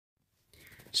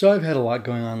So I've had a lot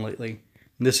going on lately.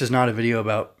 This is not a video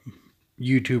about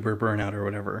YouTuber burnout or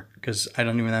whatever, because I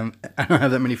don't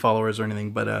have that many followers or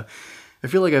anything. But I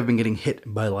feel like I've been getting hit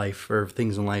by life or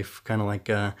things in life, kind of like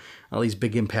all these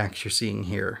big impacts you're seeing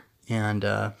here. And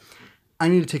I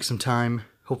need to take some time,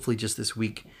 hopefully just this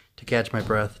week, to catch my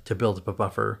breath, to build up a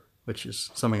buffer, which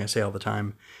is something I say all the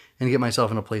time, and get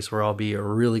myself in a place where I'll be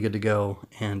really good to go.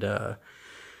 And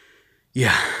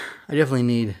yeah, I definitely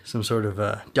need some sort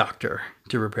of doctor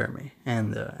to repair me.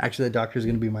 And actually, that doctor is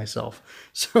going to be myself.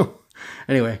 So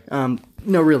anyway,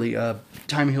 no, really,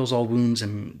 time heals all wounds,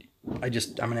 and I'm going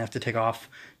to have to take off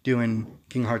doing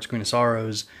King Hearts, Queen of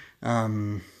Sorrows,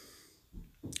 my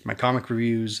comic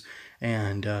reviews,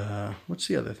 and what's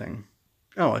the other thing?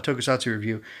 Oh, a Tokusatsu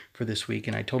review for this week,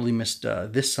 and I totally missed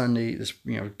this Sunday,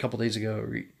 a couple days ago,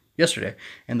 yesterday,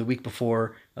 and the week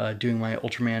before, doing my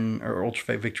Ultraman or Ultra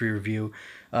Fight Victory review,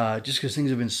 just because things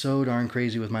have been so darn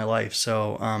crazy with my life.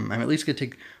 So I'm at least going to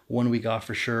take 1 week off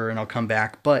for sure, and I'll come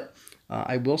back. But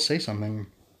I will say something.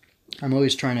 I'm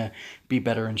always trying to be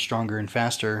better and stronger and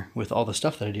faster with all the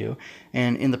stuff that I do.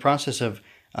 And in the process of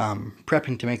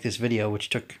prepping to make this video, which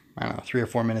took, I don't know, 3 or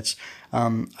 4 minutes,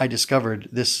 I discovered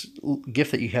this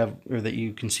GIF that you have, or that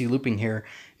you can see looping here,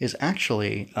 is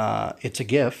actually, it's a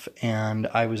GIF, and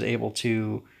I was able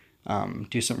to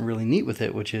do something really neat with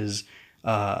it, which is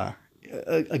a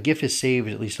GIF is saved,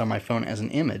 at least on my phone, as an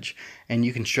image, and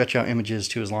you can stretch out images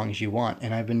to as long as you want.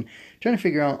 And I've been trying to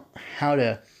figure out how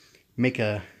to make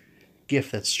a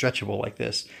GIF that's stretchable like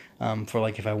this, for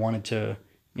like if I wanted to,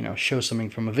 show something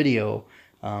from a video,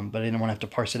 but I didn't want to have to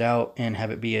parse it out and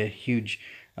have it be a huge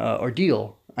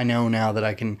ordeal. I know now that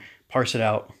I can parse it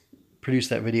out, produce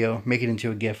that video, make it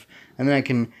into a GIF, and then I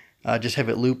can just have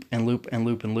it loop and loop and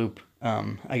loop and loop.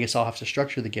 I guess I'll have to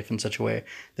structure the GIF in such a way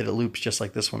that it loops just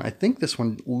like this one. I think this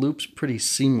one loops pretty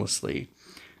seamlessly.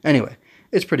 Anyway,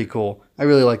 it's pretty cool. I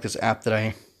really like this app that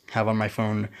I have on my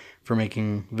phone for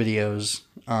making videos.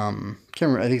 Can't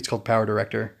remember, I think it's called Power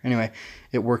Director. Anyway,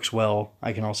 it works well.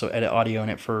 I can also edit audio in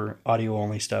it for audio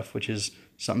only stuff, which is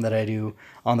something that I do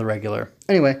on the regular.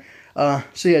 Anyway,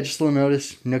 so yeah, just a little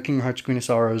notice. No King Hearts, Queen of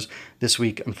Sorrows this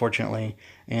week, unfortunately.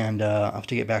 And I'll have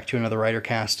to get back to another writer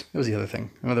cast. It was the other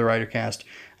thing, another writer cast.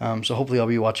 So hopefully I'll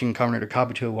be watching Kamen Rider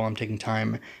Kabuto while I'm taking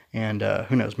time. And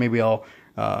who knows, maybe I'll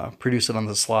produce it on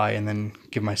the sly and then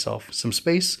give myself some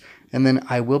space. And then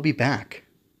I will be back.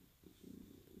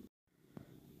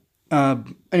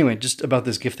 Anyway, just about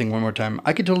this GIF thing one more time.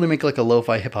 I could totally make like a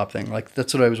lo-fi hip-hop thing. Like,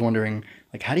 that's what I was wondering.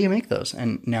 Like, how do you make those?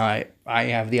 And now I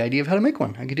have the idea of how to make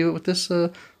one. I could do it with this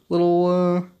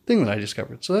little thing that I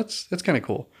discovered. So that's kind of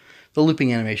cool. The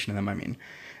looping animation of them, I mean.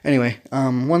 Anyway,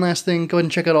 one last thing. Go ahead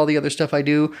and check out all the other stuff I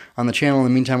do on the channel. In the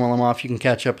meantime, while I'm off, you can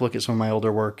catch up, look at some of my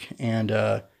older work, and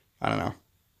I don't know.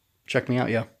 Check me out,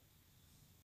 yeah.